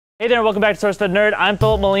Hey there, welcome back to SourceFedNERD. I'm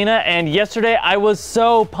Filup Molina, and yesterday I was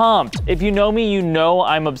so pumped. If you know me, you know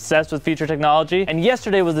I'm obsessed with future technology, and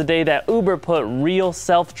yesterday was the day that Uber put real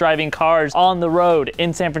self-driving cars on the road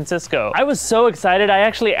in San Francisco. I was so excited, I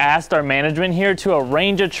actually asked our management here to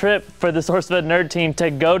arrange a trip for the SourceFedNERD team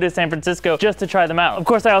to go to San Francisco just to try them out. Of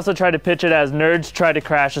course, I also tried to pitch it as nerds try to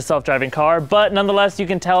crash a self-driving car, but nonetheless, you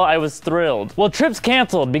can tell I was thrilled. Well, trip's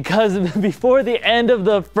canceled because before the end of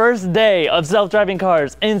the first day of self-driving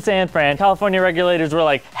cars in San Fran, California regulators were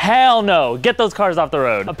like, hell no, get those cars off the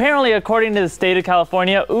road. Apparently, according to the state of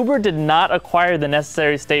California, Uber did not acquire the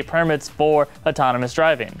necessary state permits for autonomous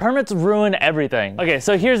driving. Permits ruin everything. Okay,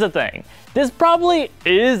 so here's the thing. This probably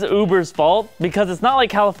is Uber's fault because it's not like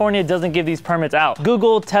California doesn't give these permits out.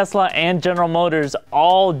 Google, Tesla, and General Motors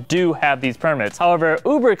all do have these permits. However,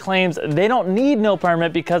 Uber claims they don't need no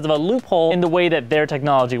permit because of a loophole in the way that their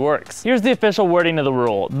technology works. Here's the official wording of the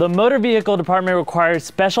rule. The Motor Vehicle Department requires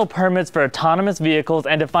special permits for autonomous vehicles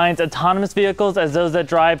and defines autonomous vehicles as those that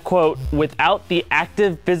drive, quote, without the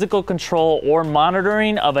active physical control or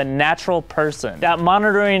monitoring of a natural person. That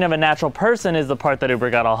monitoring of a natural person is the part that Uber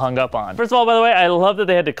got all hung up on. First of all, by the way, I love that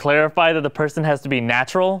they had to clarify that the person has to be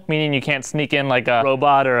natural, meaning you can't sneak in like a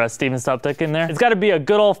robot or a Steven Subtuck in there. It's got to be a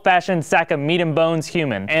good old-fashioned sack of meat and bones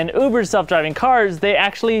human. And Uber's self-driving cars, they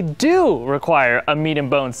actually do require a meat and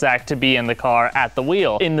bone sack to be in the car at the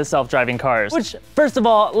wheel in the self-driving cars. Which, first of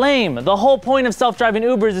all, lame. The whole point of self-driving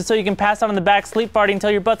Ubers is so you can pass out in the back sleep farting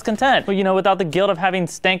until your butt's content. Well, you know, without the guilt of having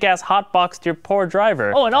stank-ass hotboxed your poor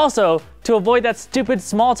driver. Oh, and also, to avoid that stupid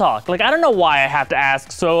small talk. Like, I don't know why I have to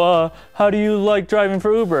ask, so, how do you like driving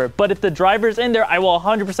for Uber? But if the driver's in there, I will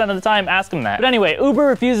 100% of the time ask him that. But anyway, Uber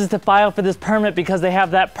refuses to file for this permit because they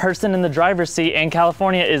have that person in the driver's seat, and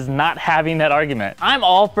California is not having that argument. I'm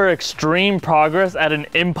all for extreme progress at an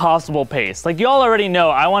impossible pace. Like, y'all already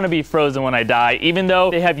know I want to be frozen when I die, even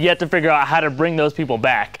though they have yet to figure out how to bring those people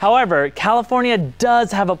back. However, California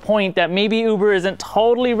does have a point that maybe Uber isn't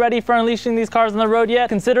totally ready for unleashing these cars on the road yet,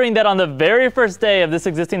 considering that on the very first day of this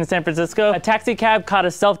existing in San Francisco, a taxi cab caught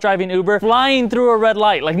a self-driving Uber flying through a red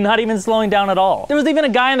light, like not even slowing down at all. There was even a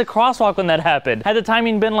guy in the crosswalk when that happened. Had the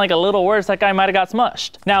timing been like a little worse, that guy might have got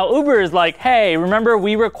smushed. Now, Uber is like, hey, remember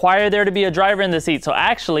we require there to be a driver in the seat, so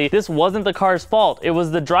actually this wasn't the car's fault, it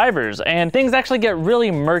was the driver's, and things actually get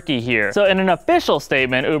really murky here. So in an official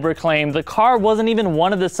statement, Uber claimed the car wasn't even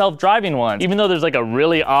one of the self-driving ones, even though there's like a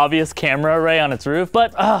really obvious camera array on its roof.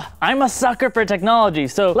 But I'm a sucker for technology,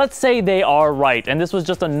 so let's say they are right, and this was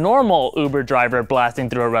just a normal Uber driver blasting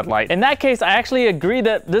through a red light. In that case, I actually agree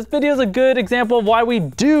that this video is a good example of why we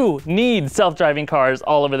do need self-driving cars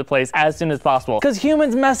all over the place as soon as possible, because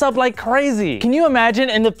humans mess up like crazy. Can you imagine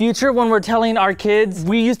in the future when we're telling our kids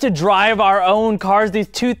we used to drive our own cars, these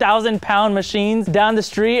 2,000-pound machines down the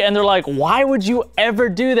street, and they're like, why would you ever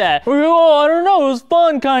do that? We go, oh, I don't know, it was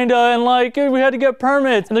fun kinda, and like we had to get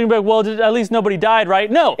permits. And they're gonna be like, well, at least nobody died, right?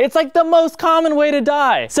 No, it's like the most common way to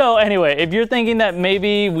die. So anyway, if you're thinking that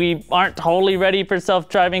maybe we aren't totally ready for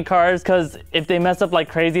self-driving cars because if they mess up like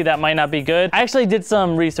crazy, that might not be good, I actually did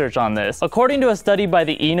some research on this. According to a study by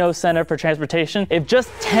the Eno Center for Transportation, if just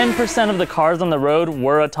 10% of the cars on the road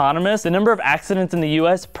were autonomous, the number of accidents in the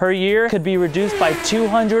US per year could be reduced by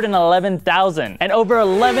 211,000, and over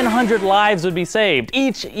 1,100 lives would be saved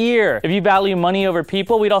each year. If you value money over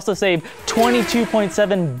people, we'd also save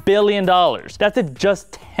 $22.7 billion. That's if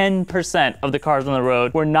just 10% of the cars on the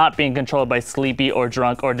road were not being controlled by sleepy or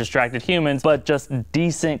drunk or distracted humans, but just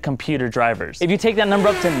decent computer drivers. If you take that number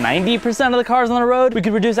up to 90% of the cars on the road, we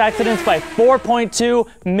could reduce accidents by 4.2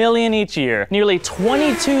 million each year. Nearly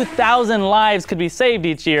 22,000 lives could be saved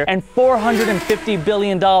each year, and $450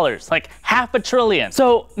 billion, like $500 billion.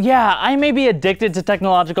 So yeah, I may be addicted to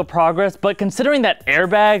technological progress, but considering that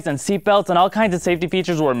airbags and seatbelts and all kinds of safety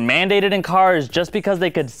features were mandated in cars just because they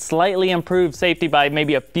could slightly improve safety by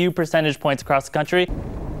maybe a few percentage points across the country,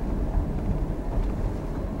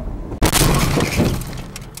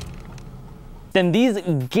 then these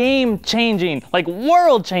game-changing, like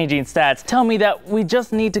world-changing stats tell me that we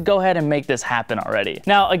just need to go ahead and make this happen already.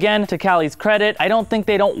 Now, again, to Cali's credit, I don't think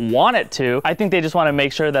they don't want it to. I think they just want to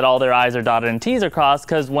make sure that all their I's are dotted and T's are crossed,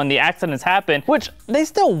 because when the accidents happen, which they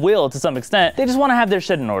still will to some extent, they just want to have their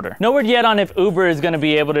shit in order. No word yet on if Uber is going to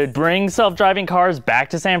be able to bring self-driving cars back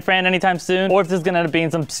to San Fran anytime soon, or if this is going to end up being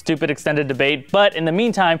some stupid extended debate. But in the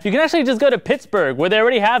meantime, you can actually just go to Pittsburgh, where they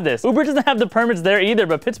already have this. Uber doesn't have the permits there either,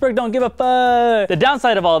 but Pittsburgh don't give a fuck. The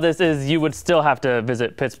downside of all this is you would still have to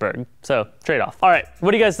visit Pittsburgh, so trade-off. All right,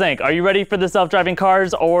 what do you guys think? Are you ready for the self-driving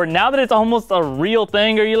cars? Or now that it's almost a real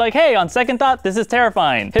thing, are you like, hey, on second thought, this is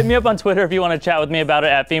terrifying? Hit me up on Twitter if you want to chat with me about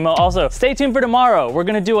it at Fimo. Also, stay tuned for tomorrow. We're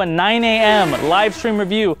gonna do a 9 a.m. live stream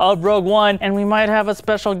review of Rogue One, and we might have a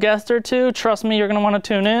special guest or two. Trust me, you're gonna want to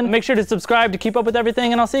tune in. Make sure to subscribe to keep up with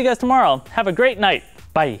everything, and I'll see you guys tomorrow. Have a great night.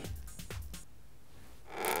 Bye.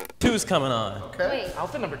 2's coming on. Okay. Wait.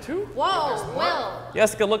 Outfit number 2? Whoa, Will.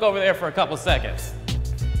 Jessica, look over there for a couple seconds.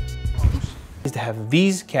 Is to have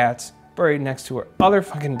these cats buried next to her other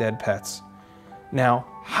fucking dead pets. Now,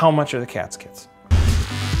 how much are the cats' kits?